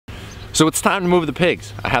So it's time to move the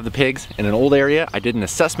pigs. I have the pigs in an old area. I did an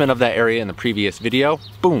assessment of that area in the previous video.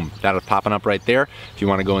 Boom, that is popping up right there. If you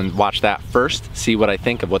want to go and watch that first, see what I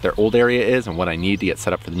think of what their old area is and what I need to get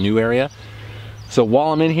set up for the new area. So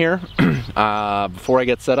while I'm in here, before I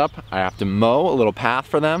get set up, I have to mow a little path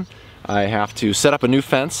for them. I have to set up a new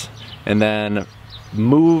fence and then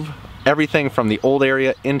move everything from the old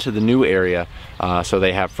area into the new area so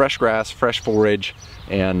they have fresh grass, fresh forage,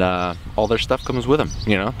 and all their stuff comes with them.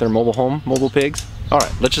 You know, their mobile home, mobile pigs. All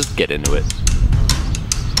right, let's just get into it.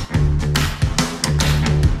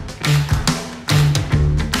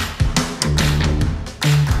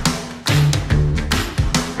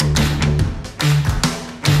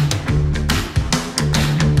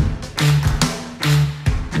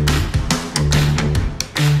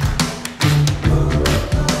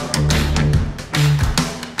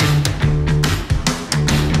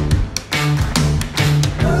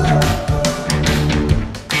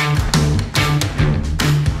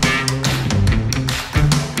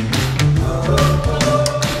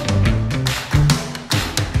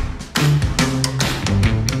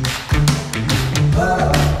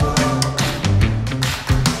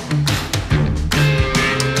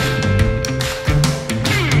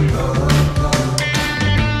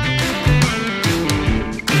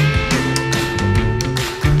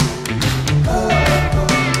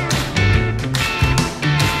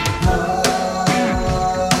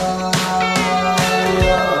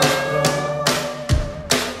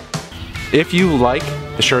 If you like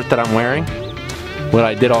the shirt that I'm wearing, what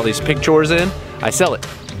I did all these pig chores in, I sell it.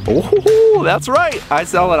 Oh, that's right. I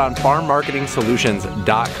sell it on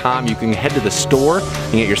farmmarketingsolutions.com. You can head to the store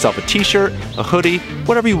and get yourself a t-shirt, a hoodie,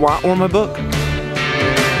 whatever you want, or my book.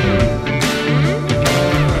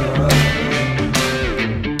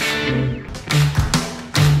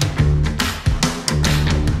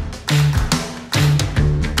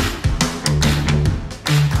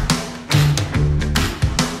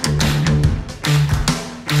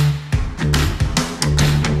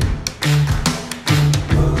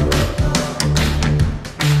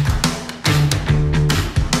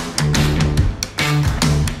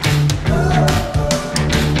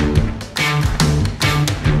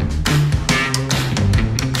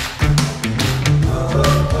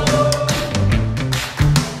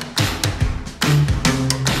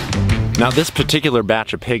 Now this particular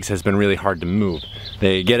batch of pigs has been really hard to move.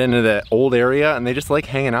 They get into the old area and they just like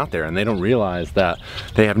hanging out there and they don't realize that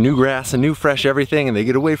they have new grass and new fresh everything and they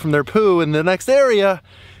get away from their poo in the next area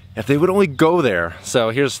if they would only go there.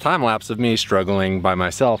 So here's a time lapse of me struggling by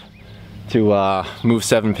myself to move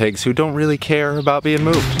 7 pigs who don't really care about being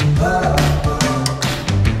moved.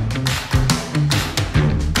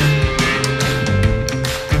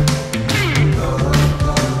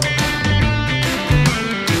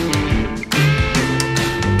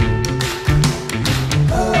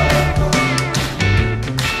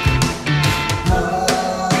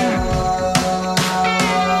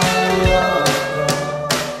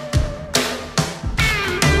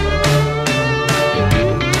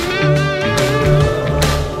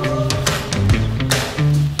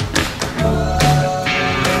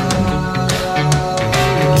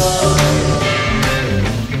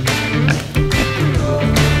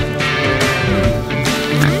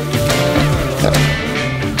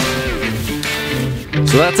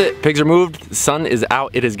 So that's it, pigs are moved, the sun is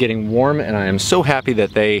out, it is getting warm, and I am so happy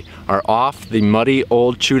that they are off the muddy,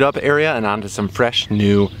 old, chewed up area and onto some fresh,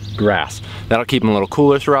 new grass. That'll keep them a little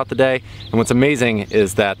cooler throughout the day, and what's amazing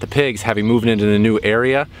is that the pigs, having moved into the new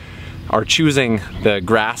area, are choosing the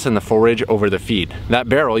grass and the forage over the feed. That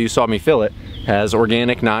barrel, you saw me fill it, has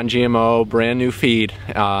organic, non-GMO, brand new feed,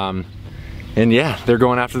 and yeah, they're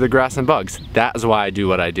going after the grass and bugs. That is why I do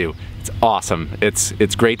what I do. It's awesome.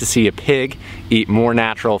 It's great to see a pig eat more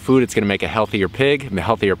natural food. It's gonna make a healthier pig, a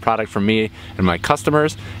healthier product for me and my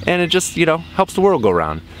customers, and it just, you know, helps the world go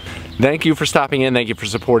round. Thank you for stopping in. Thank you for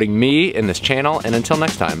supporting me in this channel, and until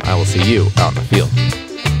next time, I will see you out in the field.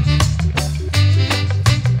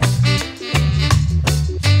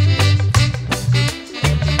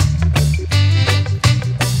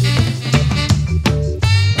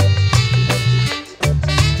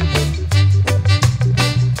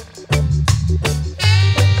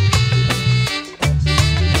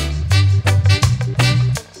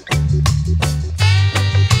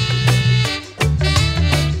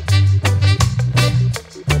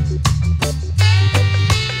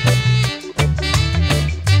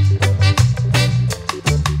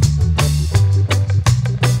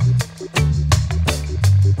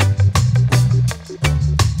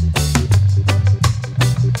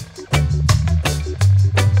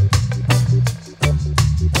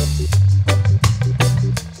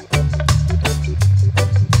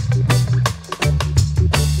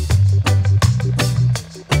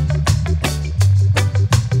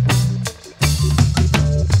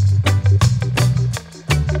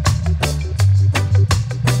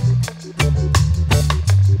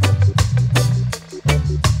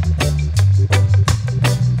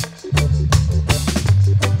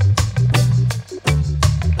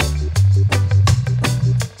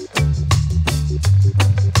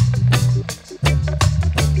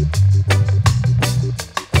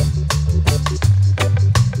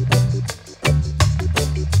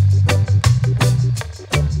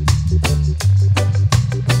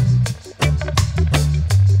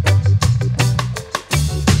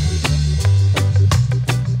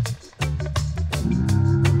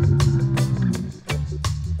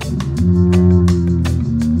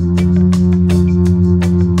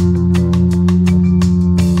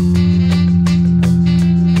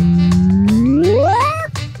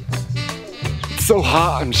 It's so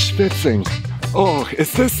hot, I'm schwitzing. Oh,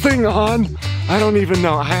 is this thing on? I don't even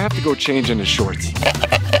know. I have to go change into shorts.